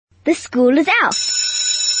The school is out,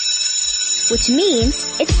 which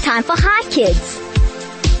means it's time for Hi Kids.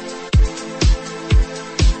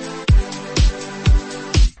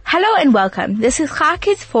 Hello and welcome. This is Hi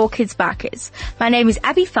Kids for Kids by Kids. My name is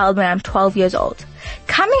Abby Feldman. I'm 12 years old.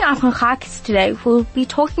 Coming up on Hi Kids today, we'll be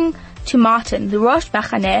talking to Martin, the Rosh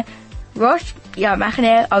Machaneh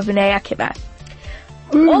of Bnei Akiva.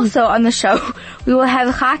 Also on the show, we will have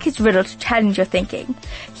a Hi Kids riddle to challenge your thinking.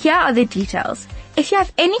 Here are the details. If you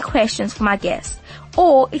have any questions for my guest,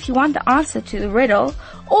 or if you want the answer to the riddle,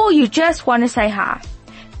 or you just want to say hi,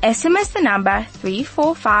 SMS the number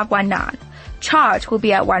 34519. Charge will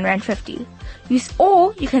be at R1.50.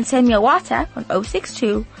 Or you can send me a WhatsApp on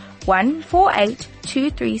 062 148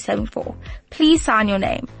 2374. Please sign your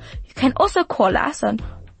name. You can also call us on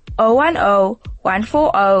 010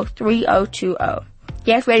 140 3020.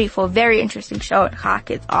 Get ready for a very interesting show at Hi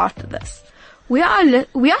Kids after this. We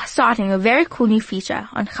are starting a very cool new feature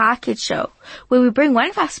on Hi Kids Show, where we bring one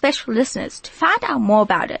of our special listeners to find out more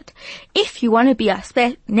about it. If you want to be our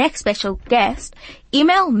next special guest,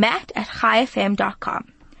 email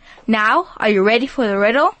matt@highfm.com. Now, are you ready for the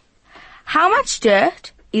riddle? How much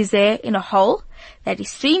dirt is there in a hole that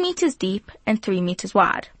is 3 meters deep and 3 meters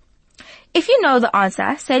wide? If you know the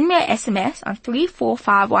answer, send me an SMS on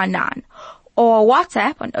 34519. or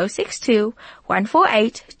WhatsApp on 062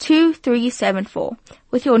 148 2374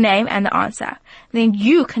 with your name and the answer. Then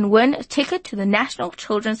you can win a ticket to the National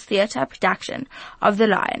Children's Theatre production of The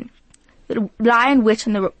Lion, Witch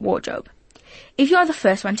and the Wardrobe. If you are the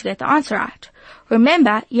first one to get the answer right,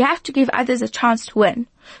 remember you have to give others a chance to win.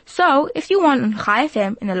 So if you won on Chai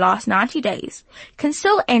FM in the last 90 days, you can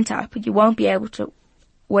still enter, but you won't be able to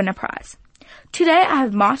win a prize. Today I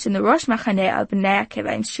have Martin, the Rosh Machaneh of Bnei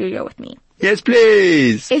Akiva, in studio with me. Yes,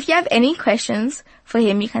 please. If you have any questions for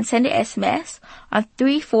him, you can send an SMS on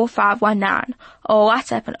 34519 or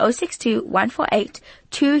WhatsApp on 062 148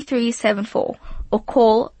 2374 or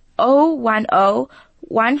call 010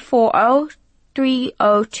 140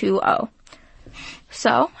 3020.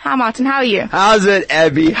 So, hi Martin, how are you? How's it,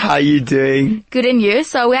 Abby? How you doing? Good, and you?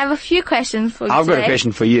 So we have a few questions for you I've today. got a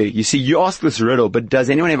question for you. You see, you asked this riddle, but does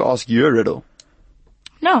anyone ever ask you a riddle?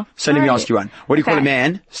 No. So let me ask you one. What do you call a Okay.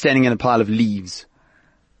 man standing in a pile of leaves?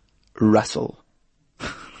 Russell.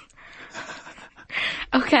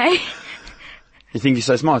 Okay. You think you're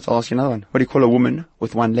so smart? I'll ask you another one. What do you call a woman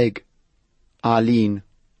with one leg? Arlene.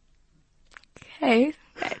 Okay.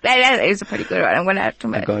 That is a pretty good one. I'm going to have to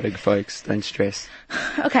I admit. got it, folks. Don't stress.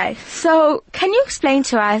 Okay. So, can you explain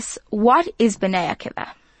to us what is Bnei Akiva?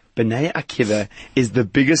 Bnei Akiva is the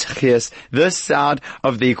biggest chiyas this side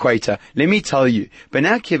of the equator. Let me tell you,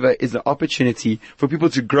 Bnei Akiva is the opportunity for people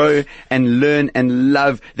to grow and learn and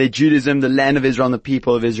love their Judaism, the land of Israel and the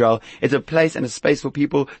people of Israel. It's a place and a space for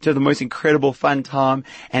people to have the most incredible fun time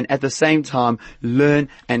and at the same time learn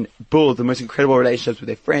and build the most incredible relationships with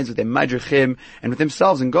their friends, with their madrichim and with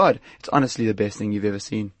themselves and God. It's honestly the best thing you've ever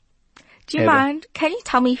seen. Do you Ever. mind? Can you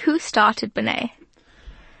tell me who started Bnei?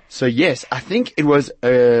 So yes, I think it was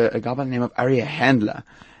a guy by the name of Aryeh Handler.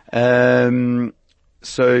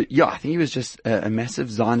 So yeah, I think he was just a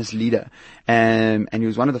massive Zionist leader, and he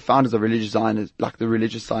was one of the founders of religious Zionist, like the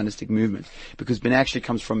religious Zionistic movement, because Bnei actually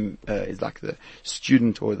comes from is like the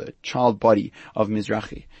student or the child body of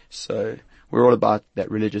Mizrahi. So we're all about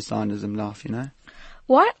that religious Zionism life, you know.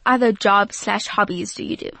 What other jobs/hobbies do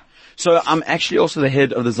you do? So I'm actually also the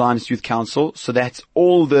head of the Zionist Youth Council. So that's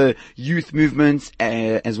all the youth movements,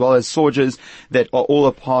 as well as soldiers that are all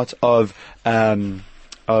a part of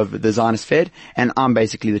the Zionist Fed. And I'm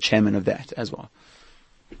basically the chairman of that as well.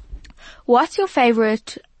 What's your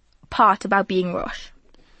favorite part about being Rosh?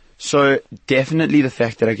 So definitely the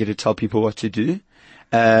fact that I get to tell people what to do.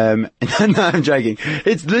 No, I'm joking.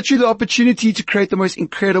 It's literally the opportunity to create the most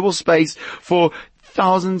incredible space for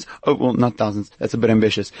thousands of, well, not thousands, that's a bit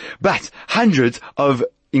ambitious, but hundreds of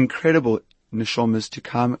incredible neshamas to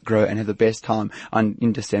come, grow, and have the best time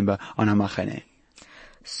in December on our Machaneh.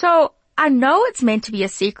 So, I know it's meant to be a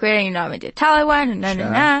secret and you're not meant to tell anyone,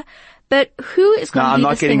 and but who is going No, to I'm be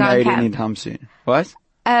not the getting singer on married camp? anytime soon. What?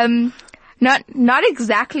 Not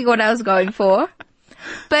exactly what I was going for,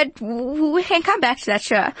 but we can come back to that,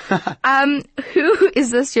 sure. Who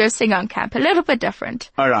is this year's singer on camp? A little bit different.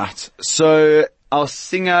 Alright, so our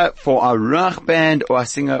singer for our Ruach band or our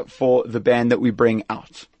singer for the band that we bring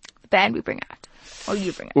out? The band we bring out. Or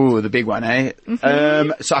you bring out. Ooh, the big one, eh?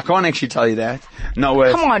 Mm-hmm. So I can't actually tell you that. Not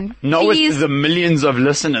with, Come on, not please. with the millions of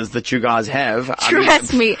listeners that you guys have.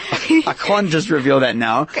 Trust me. I can't just reveal that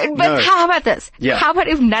now. But No. how about this? Yeah. How about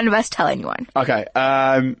if none of us tell anyone? Okay,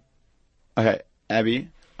 okay, Abby,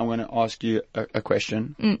 I'm going to ask you a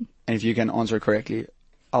question. And if you can answer it correctly,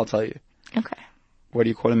 I'll tell you. Okay. What do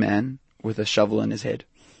you call a man with a shovel in his head?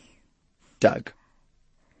 Doug.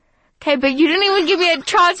 Okay, but you didn't even give me a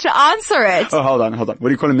chance to answer it. Oh, hold on. What do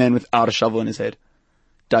you call a man without a shovel in his head?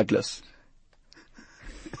 Douglas.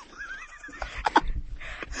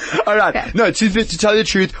 All right. Okay. No, to tell you the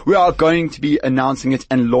truth, we are going to be announcing it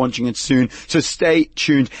and launching it soon. So stay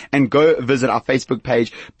tuned and go visit our Facebook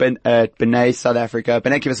page, B'nai South Africa,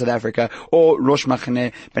 B'nai Akiva South Africa, or Rosh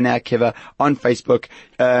Machaneh B'nai Akiva on Facebook,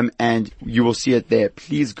 and you will see it there.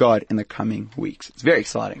 Please God, in the coming weeks. It's very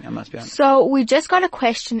exciting, I must be honest. So we just got a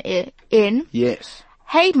question in. Yes.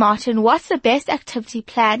 Hey Martin, what's the best activity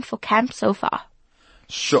planned for camp so far?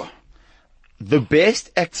 Sure. The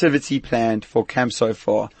best activity planned for camp so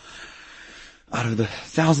far, out of the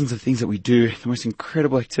thousands of things that we do, the most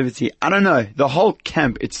incredible activity, I don't know, the whole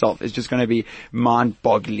camp itself is just going to be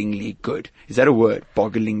mind-bogglingly good. Is that a word?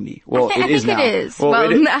 Bogglingly. Well, I think it is.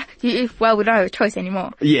 Well, we don't have a choice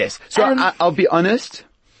anymore. Yes. So I'll be honest,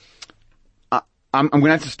 I'm going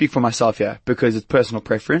to have to speak for myself here because it's personal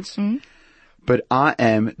preference, but I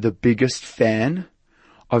am the biggest fan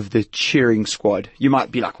of the cheering squad. You might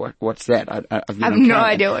be like, what's that? I have no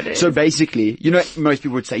idea what it is. So basically, most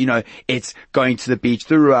people would say, it's going to the beach,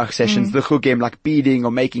 the ruach sessions, the chugim, like beading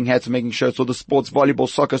or making hats or making shirts, or the sports, volleyball,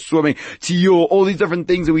 soccer, swimming, tiyur, all these different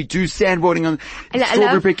things that we do, sandboarding on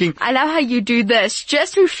strawberry picking. I love how you do this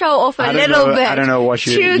just to show off a little bit. I don't know what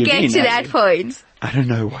you get mean, to that point. I don't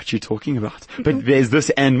know what you're talking about, but there's this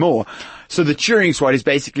and more. So the cheering squad is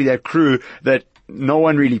basically that crew that no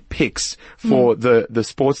one really picks for the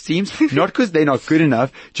sports teams, not because they're not good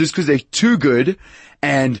enough, just because they're too good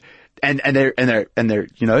and they're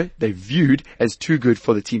viewed as too good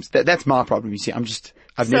for the teams. That's my problem, you see.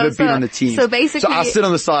 I've never been on the team. So basically. So I sit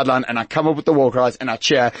on the sideline and I come up with the war cries and I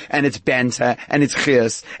cheer and it's banter and it's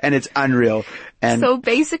chias and it's unreal. And so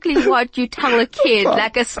basically what you tell a kid,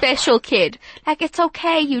 like a special kid, like it's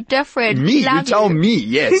okay, you're different. You tell me,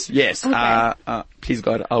 yes. Okay. Please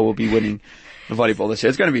God, I will be winning the volleyball this year.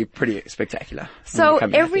 It's going to be pretty spectacular. So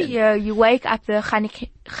every year you wake up the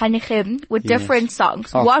Chanichim with different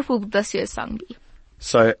songs. Oh. What will this year's song be?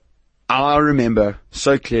 So I remember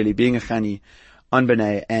so clearly being a Chani on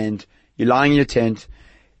B'nai and you're lying in your tent.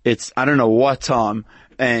 It's, I don't know what time,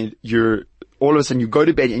 and all of a sudden you go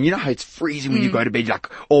to bed, and you know how it's freezing when you go to bed, like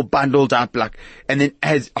all bundled up, like, and then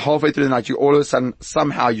as halfway through the night, you all of a sudden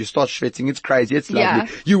somehow you start schwitzing. It's crazy. It's lovely.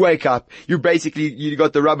 Yeah. You wake up. You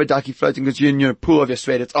got the rubber ducky floating because you're in your pool of your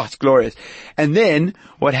sweat. It's glorious. And then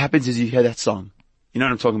what happens is you hear that song. You know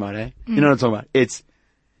what I'm talking about, eh? You know what I'm talking about?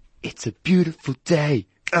 It's a beautiful day.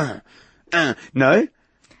 No,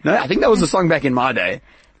 I think that was the song back in my day.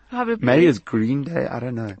 Probably. Maybe it's Green Day. I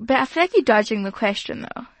don't know. But I feel like you're dodging the question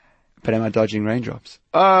though. But am I dodging raindrops?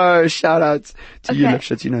 Oh, shout out to you,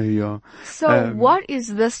 Lipschitz. You know who you are. So what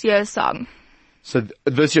is this year's song? So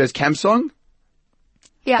this year's camp song?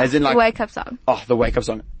 Yeah, as in like, the wake up song. Oh, the wake up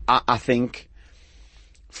song. I think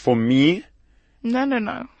for me.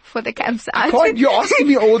 No. For the campsite. You're asking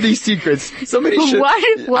me all these secrets. Somebody should. What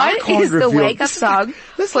is the wake up song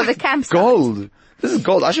for the campsite? Gold. This is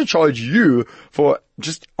gold. I should charge you for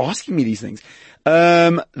just asking me these things.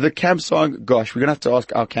 The camp song, gosh, we're gonna have to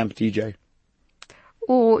ask our camp DJ.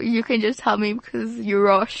 Or you can just tell me because you're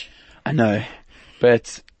Rosh. I know,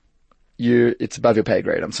 but it's above your pay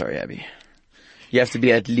grade. I'm sorry, Abby. You have to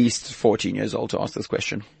be at least 14 years old to ask this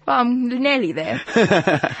question. Well, I'm nearly there.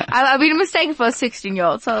 I've been mistaken for a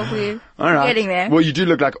 16-year-old, so we're getting there. Well, you do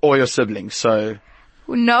look like all your siblings, so.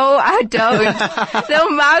 No, I don't. The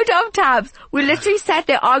amount of times we literally sat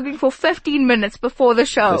there arguing for 15 minutes before the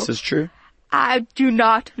show. This is true. I do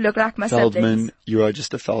not look like my siblings. Feldman, you are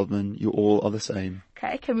just a Feldman. You all are the same.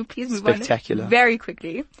 Okay, can we please move Spectacular. on very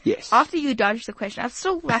quickly? Yes. After you dodged the question, I'd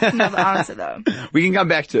still like to know the answer though. We can come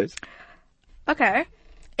back to it. Okay.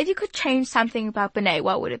 If you could change something about B'nai,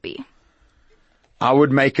 what would it be? I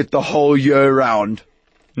would make it the whole year round,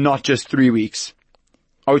 not just 3 weeks.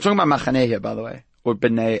 Are we talking about Machaneh here, by the way? Or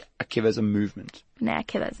B'nai Akiva as a movement? B'nai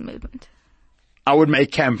Akiva as a movement. I would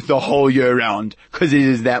make camp the whole year round because it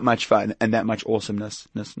is that much fun and that much awesomeness.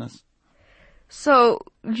 So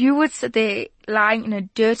you would sit there lying in a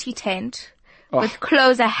dirty tent with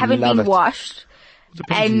clothes that haven't been washed.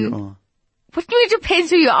 Depends who you are. What do you mean it depends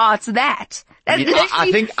who you are? It's that.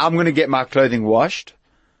 I think I'm going to get my clothing washed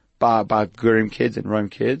by Gurim kids and Rome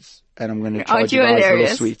kids, and I'm going to charge you guys little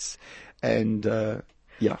sweets. And I'm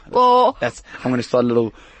going to start a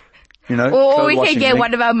little, or we can get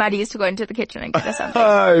one of our muddies to go into the kitchen and get us something.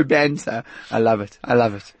 Oh, banter. I love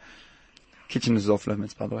it. Kitchen is off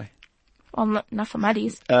limits, by the way. Well, not for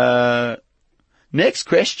muddies. Next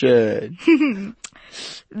question.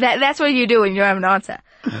 That's what you do when you have an answer.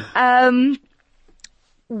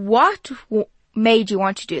 What made you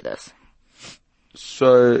want to do this?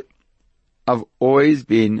 So, I've always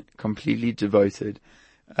been completely devoted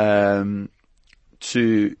to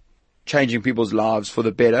changing people's lives for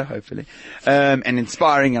the better, hopefully, and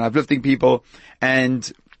inspiring and uplifting people.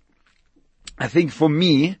 And I think for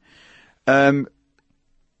me, I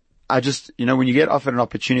just, when you get offered an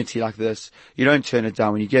opportunity like this, you don't turn it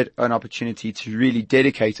down. When you get an opportunity to really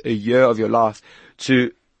dedicate a year of your life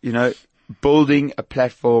to, building a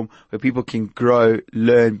platform where people can grow,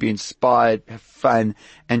 learn, be inspired, have fun,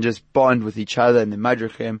 and just bond with each other in the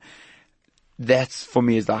Madrichem, that's for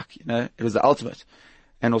me is like, it was the ultimate.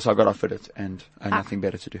 And also I got offered it and I had nothing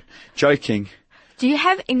better to do. Joking. Do you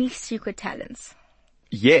have any secret talents?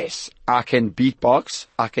 Yes, I can beatbox.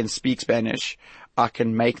 I can speak Spanish. I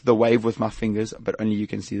can make the wave with my fingers, but only you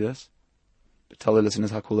can see this. But tell the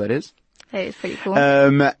listeners how cool that is. That is pretty cool.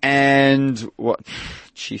 And what?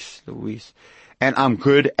 Jeez Louise. And I'm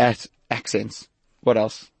good at accents. What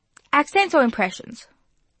else? Accents or impressions?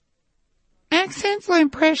 Accents or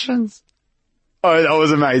impressions? Oh, that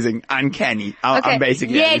was amazing. Uncanny. I'm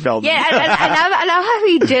basically Andy Feldman. Yeah, I love how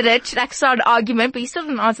he did it, like start an argument, but he still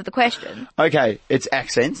didn't answer the question. Okay, it's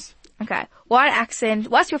accents. Okay.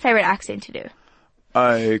 What's your favorite accent to do?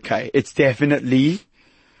 Okay, it's definitely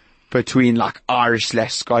between like Irish /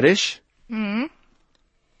 Scottish.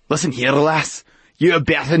 Listen here, lass. You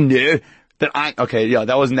better know that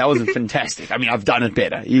that wasn't fantastic. I mean, I've done it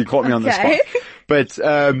better. You caught me on the spot. But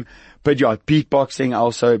yeah, beatboxing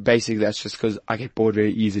also, basically that's just because I get bored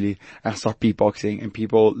very easily. I start beatboxing and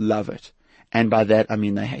people love it. And by that, I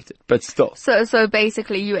mean they hate it. But still. So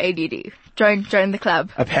basically you ADD. Join the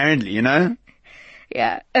club. Apparently,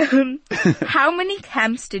 Yeah. How many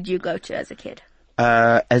camps did you go to as a kid?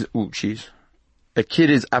 A kid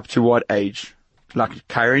is up to what age? Like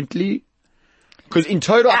currently? Because in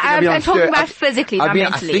total, I'm talking about physically, not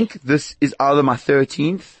mentally. I think this is either my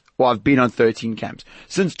 13th, or I've been on 13 camps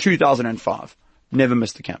since 2005. Never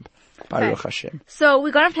missed a camp. Baruch Hashem. So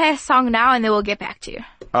we're gonna play a song now, and then we'll get back to you.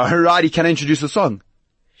 Alrighty, can I introduce the song?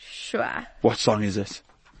 Sure. What song is it?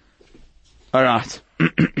 Alright.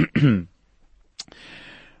 The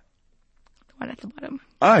one at the bottom.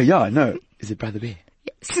 Oh yeah, no. Is it Brother Bear?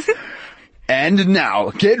 Yes. And now,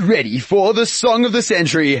 get ready for the song of the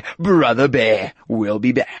century, Brother Bear. We'll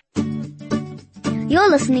be back. You're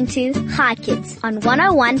listening to Hi Kids on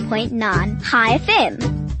 101.9 Hi FM.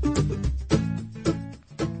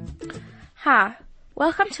 Hi.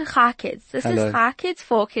 Welcome to Hi Kids. This Hello. is Hi Kids,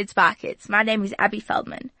 for kids, by kids. My name is Abby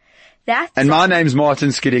Feldman. My name's Martin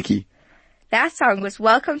Skudicky. That song was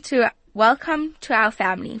Welcome to Our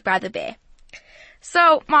Family, Brother Bear.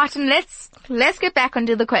 So, Martin, let's get back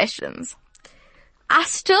onto the questions. I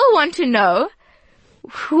still want to know,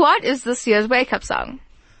 what is this year's wake-up song?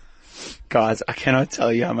 Guys, I cannot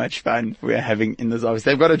tell you how much fun we're having in this office.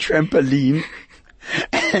 They've got a trampoline.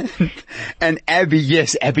 and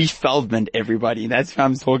Abby Feldman, everybody. That's who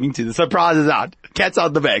I'm talking to. The surprise is out. Cat's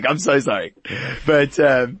out the bag. I'm so sorry. But,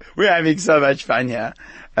 we're having so much fun here.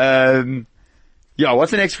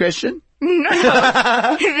 What's the next question? No.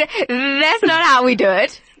 That's not how we do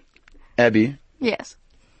it. Abby. Yes.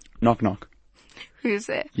 Knock knock. Who's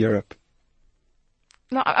there? Europe.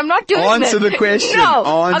 No, I'm not doing Answer this. the question. No.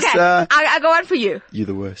 Answer. Okay. I go on for you. You're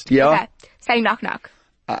the worst. Yeah. Okay. Say knock knock.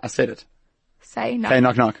 I said it. Say knock. Say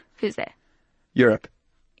knock knock. Who's there? Europe.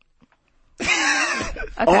 Okay.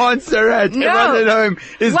 Answer it. No. Everyone at home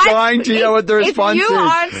is dying to hear what the response is. If you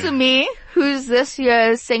answer me, who's this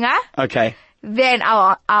year's singer? Okay. Then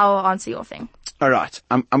I'll answer your thing. All right.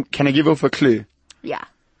 Can I give off a clue? Yeah.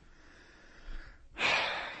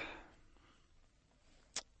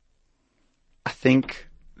 I think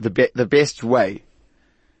the best way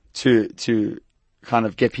to kind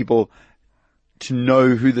of get people to know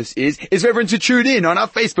who this is for everyone to tune in on our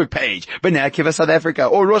Facebook page, Akiva South Africa,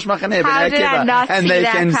 or Rosh Machaneh, Akiva, and they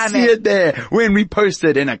can see it there when we post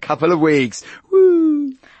it in a couple of weeks.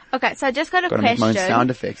 Woo! Okay, so I just got a Gotta question. make my own sound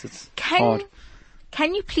effects. It's hard.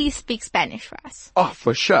 Can you please speak Spanish for us? Oh,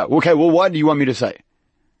 for sure. Okay, well, what do you want me to say?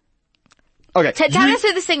 Okay. Tell us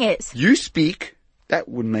who the singer is. You speak. That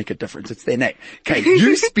wouldn't make a difference. It's their name. Okay,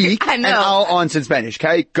 you speak I know. and I'll answer in Spanish.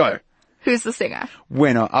 Okay, go. Who's the singer?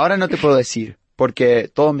 Bueno, ahora no te puedo decir porque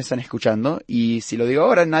todos me están escuchando y si lo digo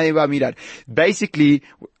ahora nadie va a mirar. Basically,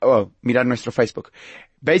 mirar nuestro Facebook.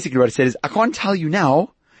 Basically what it said is, I can't tell you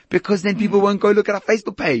now because then people won't go look at our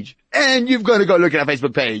Facebook page. And you've got to go look at our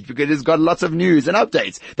Facebook page because it's got lots of news and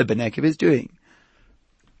updates that Akiva is doing.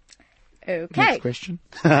 Okay. Next question.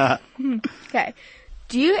 Okay.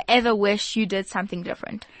 Do you ever wish you did something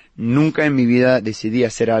different? Nunca en mi vida decidí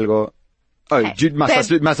hacer algo. Oh, must I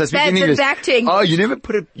speak in English? Back to English. Oh, you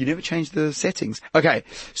never changed the settings. Okay.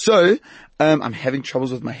 So, I'm having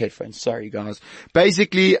troubles with my headphones. Sorry, guys.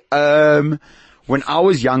 Basically, when I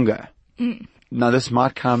was younger, now this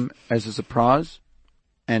might come as a surprise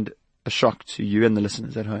and a shock to you and the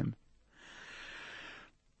listeners at home.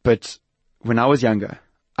 But when I was younger,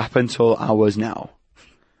 up until I was now,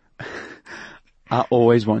 I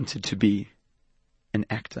always wanted to be an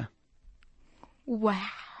actor. Wow.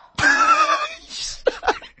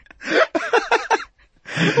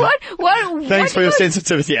 What? Thanks for your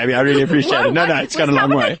sensitivity, Abby. I really appreciate it. No, it's gone a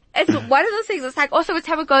long way. It's one of those things. It's like also when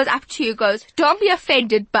someone goes up to you, goes, "Don't be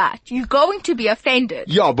offended," but you're going to be offended.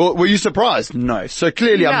 Yeah, but were you surprised? No. So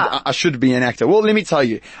clearly, I should be an actor. Well, let me tell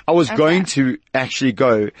you, I was going to actually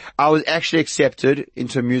go. I was actually accepted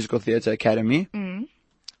into a musical theatre academy, and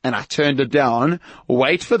I turned it down.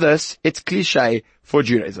 Wait for this. It's cliche for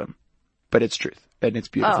Judaism, but it's truth. And it's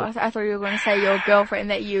beautiful. Oh, I thought you were going to say your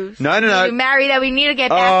girlfriend that you No. You married that we need to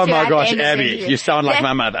get back to. Oh my gosh, Abby, you sound like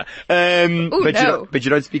my mother. But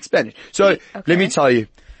you don't speak Spanish. So let me tell you,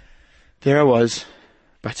 there I was,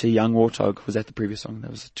 but a young warthog. Was that the previous song?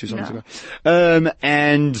 That was 2 songs ago.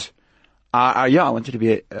 And I wanted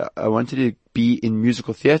to be in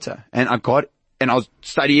musical theatre, and I was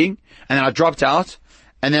studying, and then I dropped out,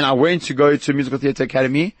 and then I went to go to a musical theatre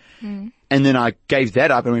academy. And then I gave that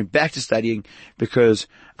up and went back to studying because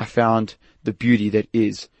I found the beauty that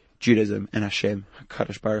is Judaism and Hashem.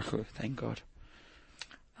 Kadosh Baruch Hu. Thank God.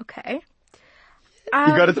 Okay. You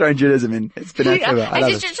got to throw in Judaism in. It's been Akiva. I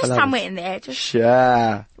love it. Just somewhere in there.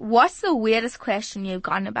 Sure. What's the weirdest question you've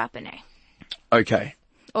gotten about B'nai? Okay.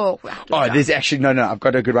 Oh, there's actually, no, I've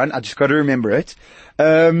got a good one. I just got to remember it.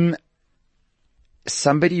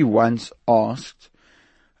 Somebody once asked,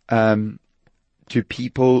 do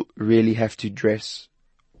people really have to dress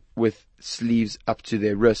with sleeves up to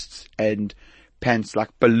their wrists and pants like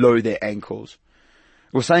below their ankles?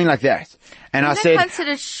 Or something like that. And I said,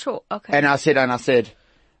 considered short. Okay. And I said,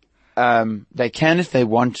 they can if they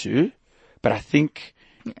want to, but I think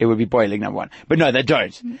it would be boiling, number one. But no, they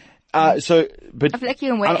don't. I feel like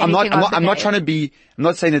you can wear I'm not trying to be, I'm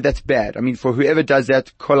not saying that that's bad. I mean, for whoever does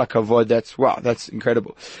that, kol hakavod, that's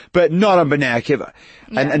incredible. But not on B'nai Akiva.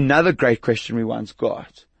 Yeah. And another great question we once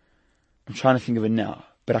got, I'm trying to think of it now,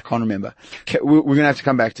 but I can't remember. We're going to have to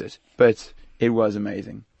come back to it, but it was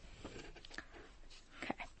amazing.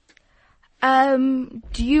 Okay.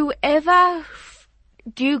 Do you ever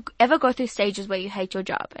go through stages where you hate your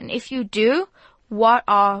job? And if you do, what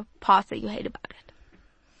are parts that you hate about it?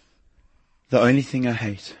 The only thing I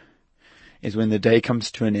hate is when the day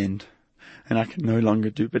comes to an end and I can no longer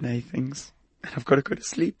do B'nai things and I've got to go to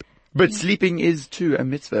sleep. But sleeping is too a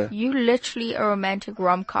mitzvah. You literally a romantic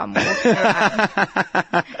rom-com walking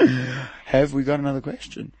around. Have we got another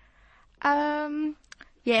question?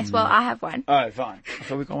 Yes, well, I have one. Oh, fine. I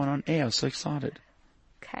thought we got one on air. I was so excited.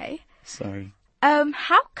 Okay. Sorry.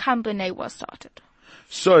 How come B'nai was started?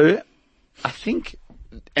 So, I think,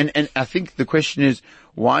 and I think the question is,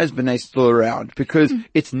 why is B'nai still around? Because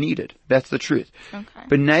it's needed. That's the truth. Okay.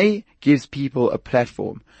 B'nai gives people a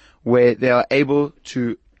platform where they are able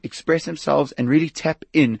to express themselves and really tap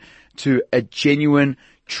in to a genuine,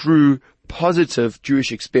 true, positive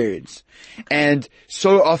Jewish experience. Okay. And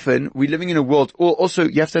so often we're living in a world, also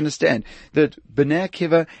you have to understand that B'nai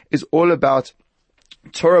Akiva is all about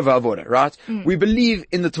Torah v'avoda, right? We believe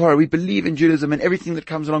in the Torah, we believe in Judaism and everything that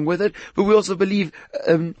comes along with it, but we also believe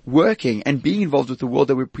working and being involved with the world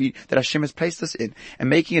that Hashem has placed us in and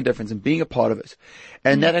making a difference and being a part of it.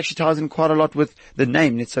 And that actually ties in quite a lot with the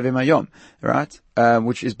name Nitzavim Hayom, right?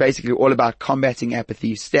 Which is basically all about combating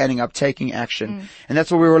apathy, standing up, taking action, and that's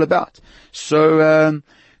what we're all about. So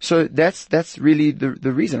that's really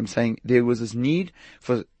the reason I'm saying there was this need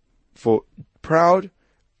for proud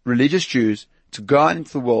religious Jews to go out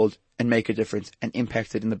into the world and make a difference and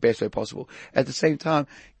impact it in the best way possible. At the same time,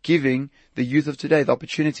 giving the youth of today the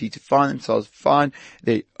opportunity to find themselves,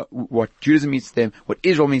 what Judaism means to them, what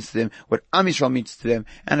Israel means to them, what Am Yisrael means to them,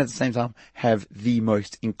 and at the same time have the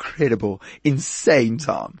most incredible, insane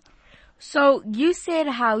time. So you said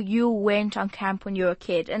how you went on camp when you were a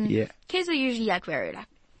kid, and kids are usually very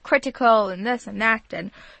critical and this and that,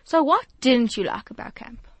 and so what didn't you like about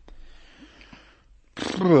camp?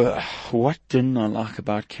 What didn't I like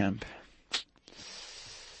about camp?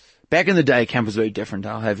 Back in the day, camp was very different,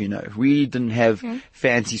 I'll have you know. We didn't have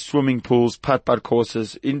fancy swimming pools, putt-putt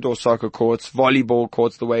courses, indoor soccer courts, volleyball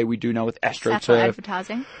courts the way we do now with AstroTurf. That's for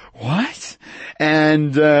advertising. What?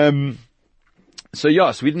 And So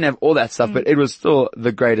yes, we didn't have all that stuff, but it was still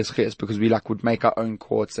the greatest chiyas because we would make our own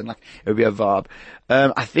courts and it would be a vibe.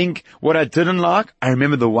 I think what I didn't like, I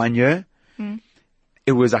remember the one year,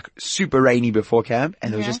 it was super rainy before camp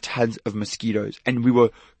and there was just tons of mosquitoes and we were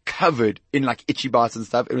covered in itchy bites and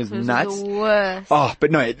stuff. It was nuts. The worst. Oh,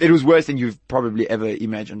 but no, it was worse than you've probably ever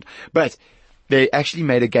imagined. But they actually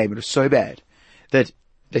made a game. It was so bad that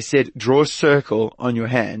they said draw a circle on your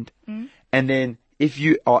hand and then if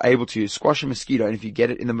you are able to squash a mosquito and if you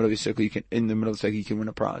get it in the middle of the circle, you can win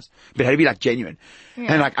a prize. But it had to be genuine.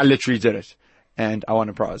 Yeah. And I literally did it and I won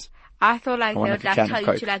a prize. I thought they would tell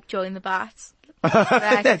you to join the bites.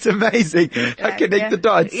 That's amazing. I connect the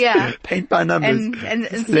dots. Yeah. Paint by numbers. And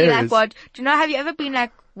see what, do you know, have you ever been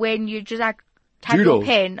when you just tap your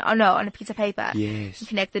pen, on a piece of paper? Yes. You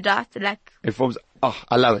connect the dots and it forms,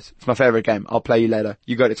 I love it. It's my favorite game. I'll play you later.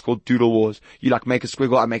 It's called Doodle Wars. You make a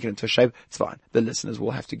squiggle, I make it into a shape. It's fine. The listeners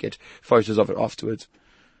will have to get photos of it afterwards.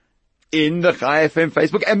 In the Chai FM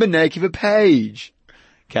Facebook and the Akiva page.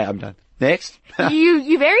 Okay, I'm done. Next.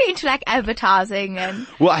 You're very into advertising and.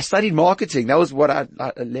 Well, I studied marketing. That was what I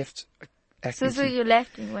left. So you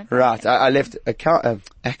left and went. Right. I left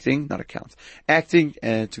acting, not accounts. Acting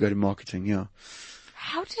to go to marketing, yeah.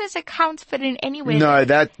 How does accounts fit in anywhere?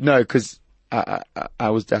 No, cause I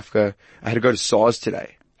was Dafka. I had to go to SARS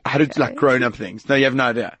today. I had to grown up things. No, you have no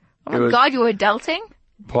idea. Oh my God, you were adulting?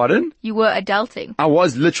 Pardon? You were adulting. I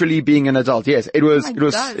was literally being an adult. Yes, it was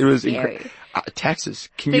scary. Taxes.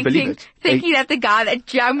 Can you believe it? Thinking that the guy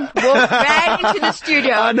that ran into the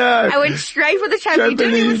studio. I know. I went straight for the trampoline. You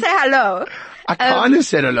didn't even say hello. I kind of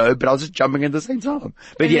said hello, but I was just jumping at the same time.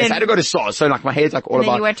 But yes, I had to go to SARS, so my head's all about. And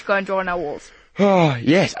then you went to go and draw on our walls. Oh,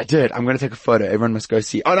 yes, I did. I'm going to take a photo. Everyone must go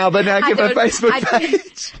see on our Akiva Facebook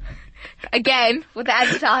page. Again, with the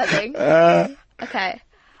advertising. Okay.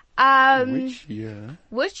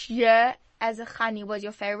 Which year as a Chani was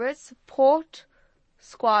your favorite support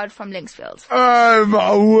squad from Linksfield? Oh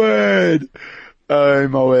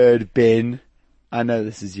my word, Ben. I know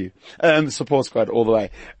this is you. Support squad all the way.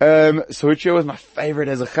 So which year was my favorite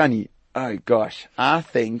as a Chani? Oh gosh, I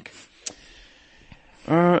think,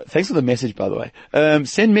 thanks for the message, by the way.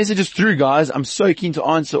 Send messages through, guys. I'm so keen to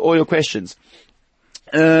answer all your questions.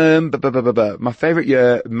 My favorite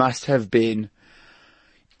year must have been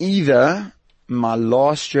either my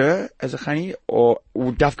last year as a Chani or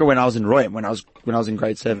Dafka when I was in Royam, when I was in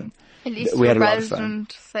grade 7. At least your brothers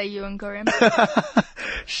didn't say you and Gorim.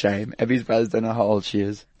 Shame. Abby's brothers don't know how old she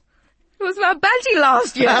is. It was my budgie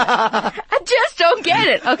last year. I just don't get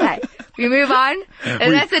it. Okay. We move on.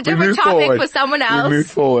 And that's a different topic for someone else. We move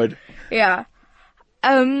forward. Yeah.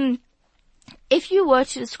 If you were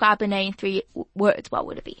to describe B'nai in 3 words, what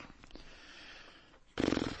would it be?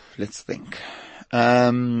 Let's think.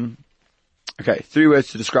 Okay, 3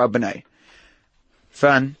 words to describe B'nai.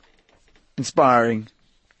 Fun, inspiring,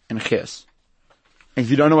 and chiyas. And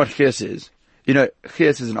if you don't know what chiyas is,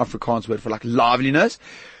 chiyas is an Afrikaans word for liveliness.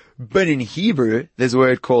 But in Hebrew, there's a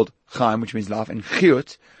word called chaim, which means life, and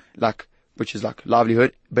chiyut, which is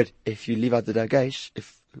livelihood. But if you leave out the dagesh,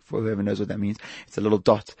 for whoever knows what that means, it's a little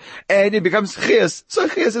dot. And it becomes chiyas. So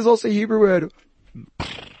chiyas is also a Hebrew word.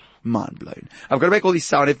 Mind blown. I've got to make all these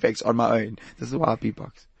sound effects on my own. This is why I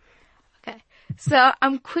beatbox. Okay. So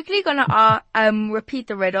I'm quickly gonna, repeat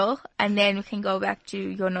the riddle and then we can go back to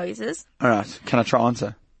your noises. Alright. Can I try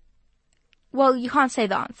answer? Well, you can't say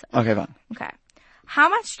the answer. Okay, fine. Okay. How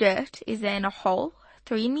much dirt is there in a hole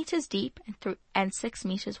 3 meters deep and 6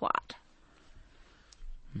 meters wide?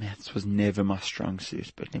 Maths was never my strong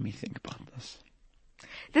suit, but let me think about this.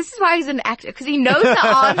 This is why he's an actor, because he knows the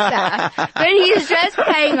answer, but he's just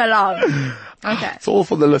playing along. Okay. It's all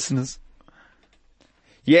for the listeners.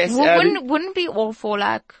 Yes, well, wouldn't be all for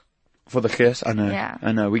for the chiyas? I know. Yeah.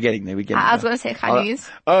 I know. We're getting there. I was going to say Chanis.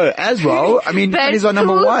 As well. I mean, Chanis are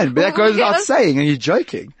number 1, but that goes without saying, and you're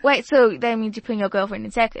joking. Wait, so that means you're putting your girlfriend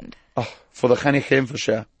in second? Oh, for the Chanichem for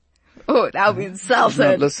sure. Oh, that would be insulting. She's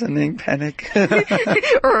not listening, panic.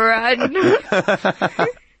 Run.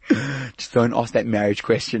 Just don't ask that marriage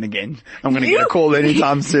question again. I'm going to get a call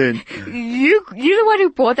anytime soon. You're the one who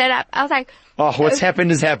brought that up. I was like... Oh, what's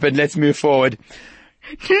happened has happened. Let's move forward.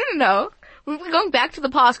 No. We're going back to the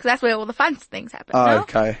past because that's where all the fun things happen. Oh, no?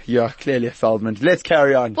 okay. You're clearly a Feldman. Let's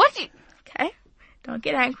carry on. Okay. Don't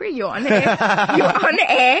get angry. You're on air. You're on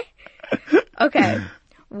air. Okay.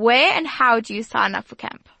 Where and how do you sign up for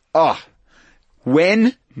camp? Oh.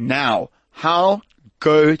 When? Now. How?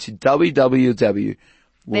 Go to www.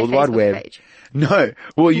 World Wide Web. Page. No.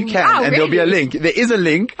 Well, you can, and there'll be a link. There is a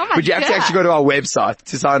link, but you have to actually go to our website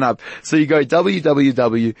to sign up. So you go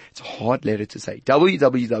www, it's a hard letter to say,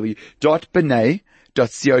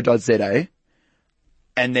 www.b'nai.co.za.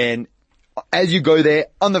 And then as you go there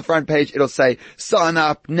on the front page, it'll say sign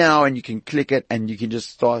up now, and you can click it and you can just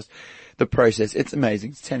start the process. It's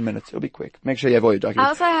amazing. It's 10 minutes. It'll be quick. Make sure you have all your I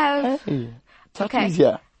documents. also have, Okay.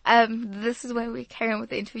 Yeah. this is where we carry on with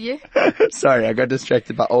the interview. Sorry, I got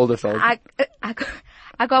distracted by older fellas.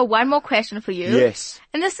 I got one more question for you. Yes.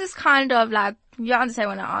 And this is kind of like, you understand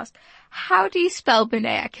when I ask, how do you spell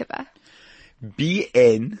B'nai Akiva?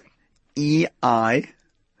 BNEI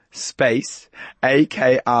space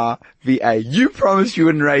AKRVA. You promised you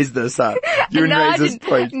wouldn't raise this up. You wouldn't raise this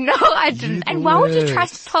point. No, I didn't. And why would you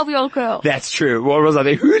trust a 12-year-old girl? That's true. What was I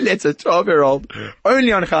there? Who lets a 12-year-old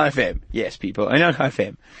only on Chai FM? Yes, people, only on Chai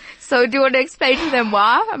FM. So do you want to explain to them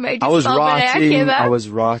why I made you spell B'nai Akiva? I was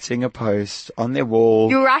writing a post on their wall.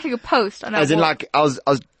 You were writing a post on a wall? As in, like, I was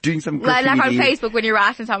doing some graffiti. Like on Facebook when you're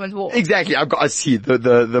writing someone's wall. Exactly. I see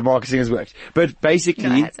the marketing has worked. But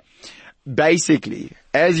basically,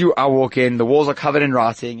 as I walk in, the walls are covered in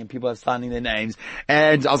writing and people are signing their names.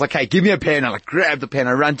 And I was like, hey, give me a pen. I grab the pen.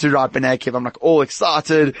 I run to write B'nai Akiva. I'm all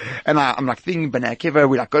excited. And I'm thinking B'nai Akiva.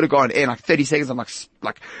 We got to go on air in 30 seconds. I'm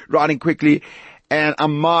writing quickly. And I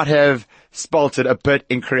might have spelt it a bit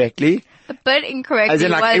incorrectly. A bit incorrectly. As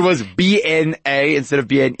in, it was BNA instead of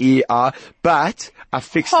BNER. But I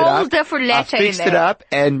fixed it up. Whole different letter in there. I fixed it up,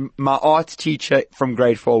 and my art teacher from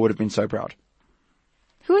grade 4 would have been so proud.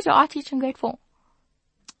 Who was your art teacher in grade 4?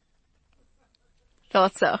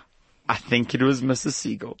 Thought so. I think it was Mrs.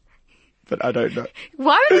 Siegel, but I don't know.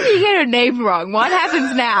 Why did you get her name wrong? What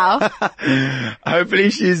happens now? Hopefully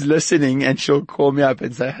she's listening and she'll call me up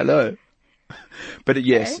and say hello. But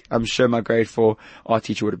yes, okay. I'm sure my grade 4 art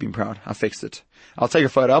teacher would have been proud. I fixed it. I'll take a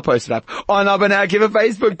photo. I'll post it up on our B'nai Akiva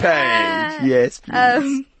Facebook page. Yes,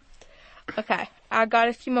 please. Okay. I got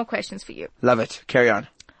a few more questions for you. Love it. Carry on.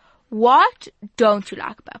 What don't you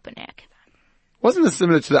like about B'nai Akiva? Wasn't this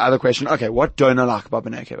similar to the other question? Okay, what don't I like about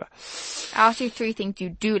B'nai Akiva? I asked you 3 things you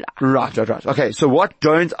do like. Right. Okay, so what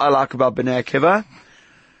don't I like about B'nai Akiva?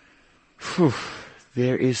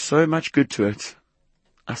 There is so much good to it.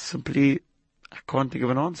 I can't think of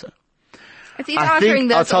an answer. It's either answering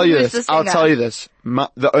this I'll tell you this.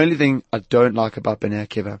 The only thing I don't like about B'nai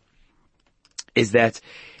Akiva is that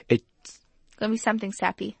it's gonna be something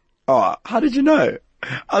sappy. Oh, how did you know?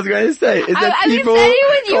 I was going to say, is that people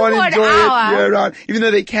can't enjoy it year round. Even though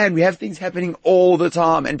they can, we have things happening all the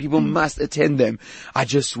time and people must attend them. I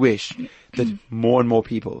just wish that more and more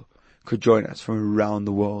people could join us from around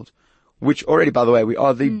the world. Which already, by the way, we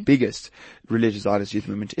are the biggest religious artist youth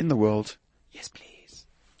movement in the world. Yes, please.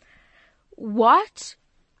 What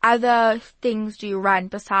other things do you run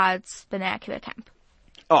besides B'nai Akiva Camp?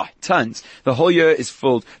 Oh, tons. The whole year is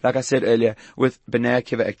filled, like I said earlier, with B'nai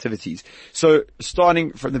Akiva activities. So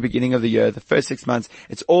starting from the beginning of the year, the first 6 months,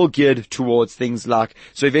 it's all geared towards things like,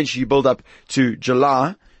 so eventually you build up to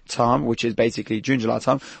July time, which is basically June, July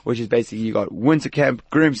time, which is basically you got winter camp,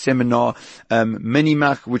 groom seminar, mini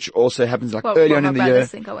mach, which also happens early on in the year.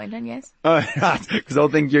 Think I went in, yes. Oh, right, because I'll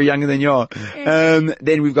think you're younger than you are. Yes.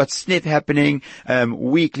 Then we've got SNP happening,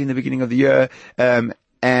 weekly in the beginning of the year,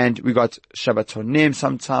 and we got Shabbatonim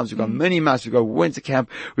sometimes, we got mini mass, we got winter camp,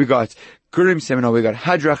 we got Gurim seminar, we got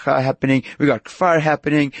Hadracha happening, we got Kfar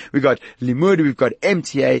happening, we got Limud, we've got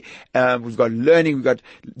MTA, we've got learning, we've got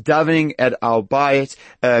davening at our bayit,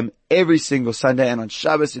 every single Sunday and on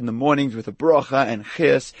Shabbos in the mornings with a bracha and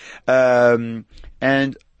chiyas,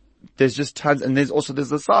 and there's just tons, and there's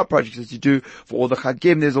the side projects that you do for all the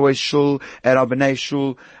Chagim. There's always shul at our B'nai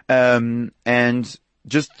shul, and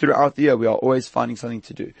just throughout the year, we are always finding something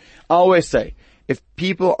to do. I always say, if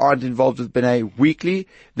people aren't involved with B'nai weekly,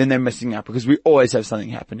 then they're missing out because we always have something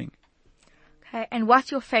happening. Okay, and what's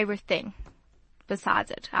your favorite thing besides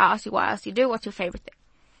it? I asked you what else you do. What's your favorite thing?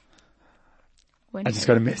 I just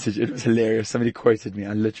got a message. It was hilarious. Somebody quoted me.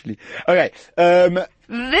 Okay.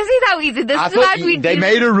 This is how we do. This is what we do. They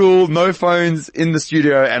made a rule, no phones in the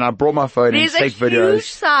studio, and I brought my phone and take videos. There's a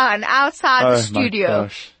huge sign outside the studio. My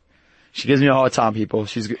gosh. She gives me a hard time, people.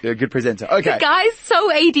 She's a good presenter. Okay. The guy's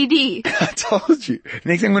so ADD. I told you.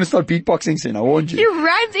 Next thing I'm going to start beatboxing soon. I warned you. He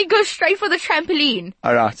runs and goes straight for the trampoline.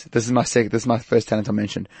 Alright. This is my first talent I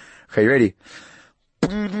mentioned. Okay, you ready?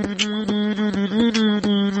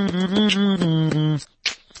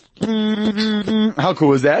 How cool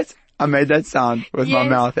was that? I made that sound with my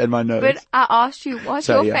mouth and my nose. But I asked you, what's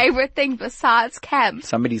your favorite thing besides camp?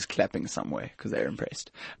 Somebody's clapping somewhere because they're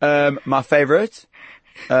impressed. My favorite...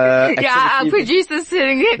 our producer's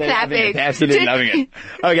sitting here clapping. They're absolutely loving it.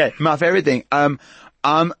 Okay, my favorite thing. I'm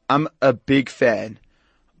a big fan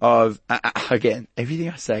of, again, everything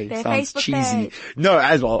I say sounds Facebook cheesy. page. No,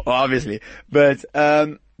 as well, obviously. But,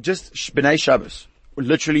 just B'nai Shabbos.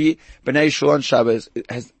 literally, B'nai Shul on Shabbos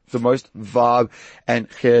has the most vibe and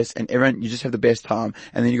chiyas, and everyone, you just have the best time.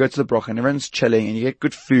 And then you go to the brocha and everyone's chilling and you get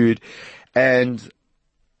good food. And,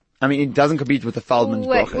 I mean, it doesn't compete with the Feldman's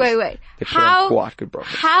brochas. Wait. They put on quite good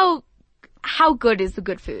brochas. How good is the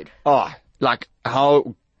good food? Oh, like,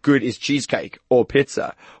 how good is cheesecake or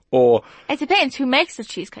pizza or... It depends. Who makes the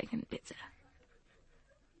cheesecake and pizza?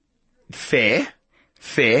 Fair.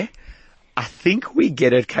 I think we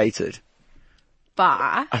get it catered.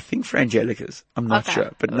 Bar. I think for Angelica's. I'm not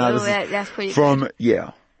sure. But no, that's pretty from, good.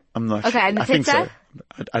 yeah. I'm not sure. Okay, and the I think pizza?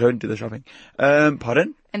 so. I don't do the shopping.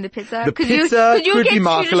 Pardon? And the pizza? The pizza could be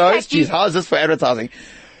Markelo's. Jeez, how is this for advertising?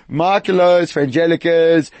 Markelo's, for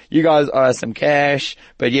Angelica's. You guys owe us some cash.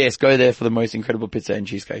 But yes, go there for the most incredible pizza and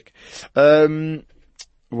cheesecake.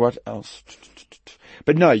 What else?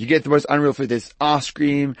 But no, you get the most unreal food. There's ice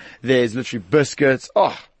cream. There's literally biscuits.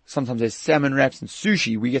 Oh, sometimes there's salmon wraps and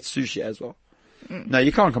sushi. We get sushi as well. No,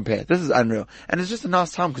 you can't compare. This is unreal. And it's just a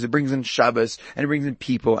nice time because it brings in Shabbos and it brings in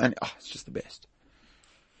people and it's just the best.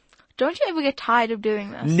 Don't you ever get tired of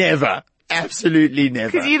doing this? Never. Absolutely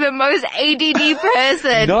never. Because you're the most ADD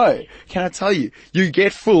person. No. Can I tell you? You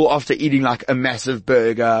get full after eating like a massive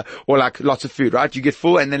burger or like lots of food, right? You get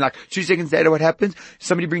full and then like 2 seconds later what happens?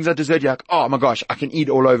 Somebody brings out dessert. You're like, oh my gosh, I can eat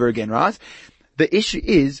all over again, right? The issue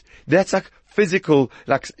is that's like physical,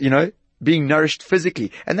 like, being nourished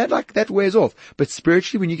physically. And that wears off. But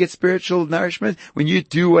spiritually, when you get spiritual nourishment, when you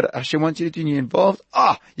do what Hashem wants you to do and you're involved,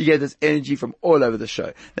 you get this energy from all over the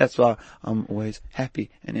show. That's why I'm always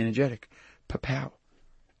happy and energetic. Pow.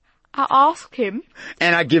 I ask him.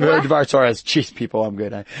 And I give her Dvar Torahs. Jeez, people, I'm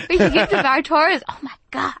good. But you give Dvar Torahs? Oh my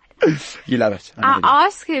God. You love it. I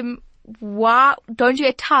ask him, why don't you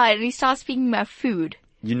get tired? And he starts speaking about food.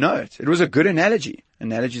 You know it. It was a good analogy.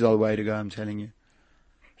 Analogies are the way to go, I'm telling you.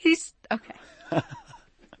 Okay.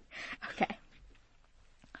 Okay.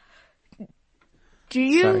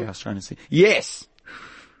 Sorry, I was trying to see. Yes!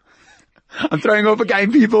 I'm throwing off a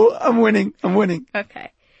game, people. I'm winning.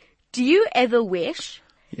 Okay. Do you ever wish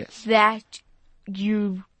that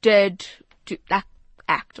you did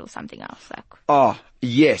act or something else? Oh,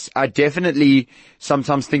 yes. I definitely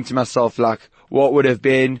sometimes think to myself, like, what would have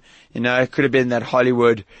been, it could have been that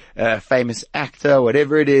Hollywood, famous actor,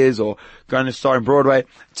 whatever it is, or going to star in Broadway.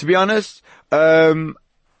 To be honest, I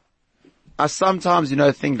sometimes,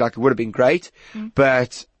 think like it would have been great,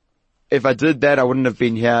 but if I did that, I wouldn't have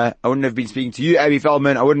been here. I wouldn't have been speaking to you, Abby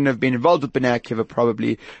Feldman. I wouldn't have been involved with B'nai Akiva,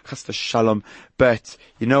 probably. Chas v'shalom. But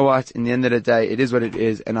you know what? In the end of the day, it is what it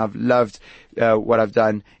is, and I've loved what I've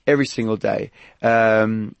done every single day.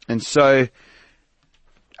 And so,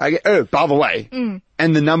 by the way,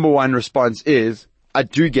 and the number one response is, I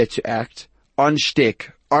do get to act on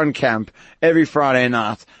shtick, on camp, every Friday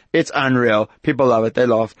night. It's unreal. People love it. They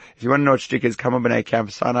laugh. If you want to know what shtick is, come on B'nai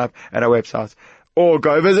Camp, sign up at our website. Or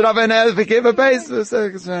go visit our Akiva page.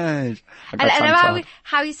 And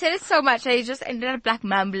how he said it so much that he just ended up like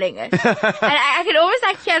mumbling it. And I can almost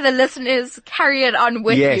like hear the listeners carry it on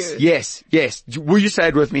with you. Yes. Will you say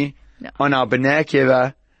it with me? No. On our B'nai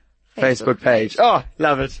Akiva Facebook page. Oh,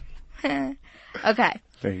 love it. Okay.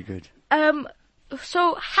 Very good.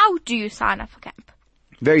 So how do you sign up for camp?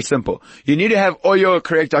 Very simple. You need to have all your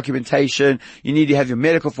correct documentation. You need to have your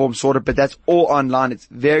medical form sorted, but that's all online. It's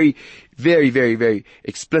very, very, very, very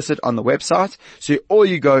explicit on the website. So all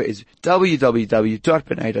you go is www.b'nai.co.za,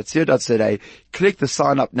 click the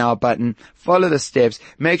sign up now button, follow the steps,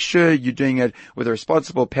 make sure you're doing it with a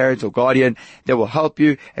responsible parent or guardian that will help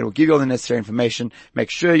you and will give you all the necessary information.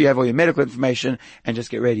 Make sure you have all your medical information and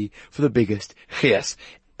just get ready for the biggest chiyas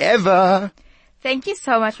ever. Thank you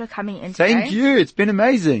so much for coming in today. Thank you. It's been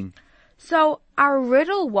amazing. So our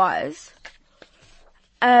riddle was,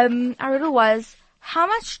 how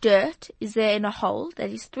much dirt is there in a hole that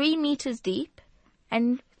is 3 meters deep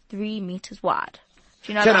and 3 meters wide?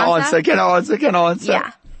 Do you know the answer? Can I answer?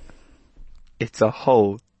 Yeah. It's a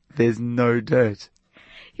hole. There's no dirt.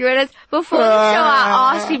 You realize before the show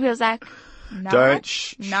I asked him, he was like,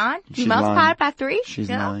 Don't. Nine? You multiplied by 3? She's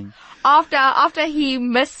lying. After he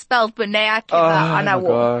misspelled B'nai Akiva on our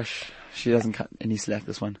wall. Oh gosh. She doesn't cut any slack,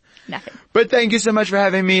 this one. Nothing. But thank you so much for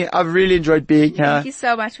having me. I've really enjoyed being here. Thank you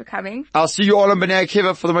so much for coming. I'll see you all on B'nai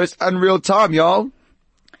Akiva for the most unreal time, y'all.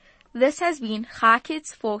 This has been Chai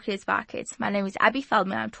Kids, 4 Kids, by Kids. My name is Abby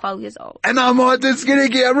Feldman. I'm 12 years old. And I'm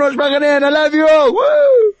Skudicky. I'm Rosh Machaneh, and I love you all.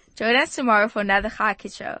 Woo! Join us tomorrow for another Chai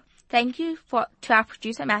Kids show. Thank you to our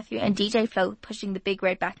producer Matthew and DJ Flo pushing the big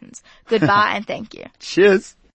red buttons. Goodbye and thank you. Cheers.